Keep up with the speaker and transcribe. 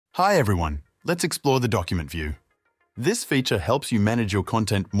Hi everyone, let's explore the document view. This feature helps you manage your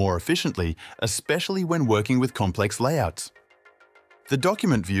content more efficiently, especially when working with complex layouts. The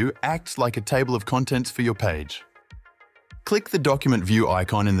document view acts like a table of contents for your page. Click the document view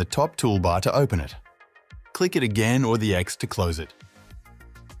icon in the top toolbar to open it. Click it again or the X to close it.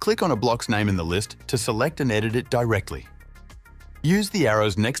 Click on a block's name in the list to select and edit it directly. Use the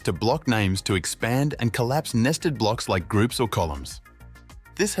arrows next to block names to expand and collapse nested blocks like groups or columns.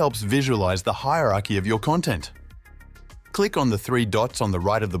 This helps visualize the hierarchy of your content. Click on the three dots on the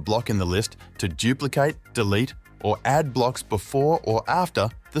right of the block in the list to duplicate, delete, or add blocks before or after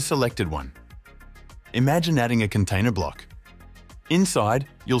the selected one. Imagine adding a container block. Inside,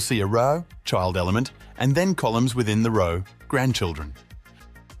 you'll see a row, child element, and then columns within the row, grandchildren.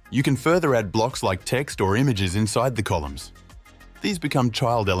 You can further add blocks like text or images inside the columns. These become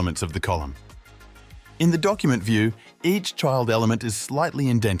child elements of the column. In the document view, each child element is slightly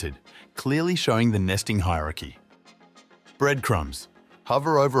indented, clearly showing the nesting hierarchy. Breadcrumbs.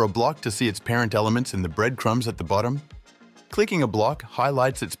 Hover over a block to see its parent elements in the breadcrumbs at the bottom. Clicking a block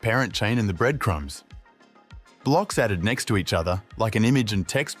highlights its parent chain in the breadcrumbs. Blocks added next to each other, like an image and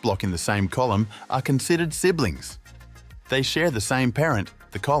text block in the same column, are considered siblings. They share the same parent,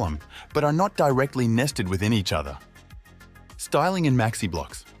 the column, but are not directly nested within each other. Styling in maxi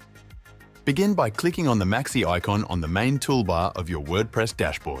blocks. Begin by clicking on the maxi icon on the main toolbar of your WordPress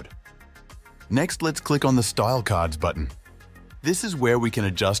dashboard. Next, let's click on the Style Cards button. This is where we can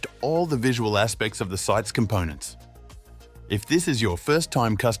adjust all the visual aspects of the site's components. If this is your first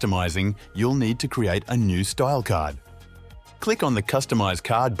time customizing, you'll need to create a new style card. Click on the Customize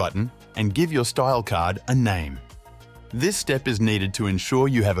Card button and give your style card a name. This step is needed to ensure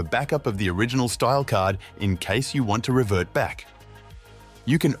you have a backup of the original style card in case you want to revert back.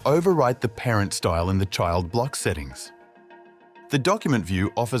 You can overwrite the parent style in the child block settings. The document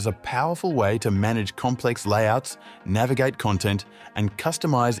view offers a powerful way to manage complex layouts, navigate content, and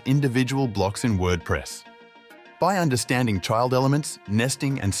customize individual blocks in WordPress. By understanding child elements,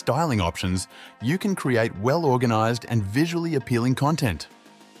 nesting, and styling options, you can create well-organized and visually appealing content.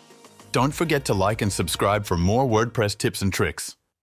 Don't forget to like and subscribe for more WordPress tips and tricks.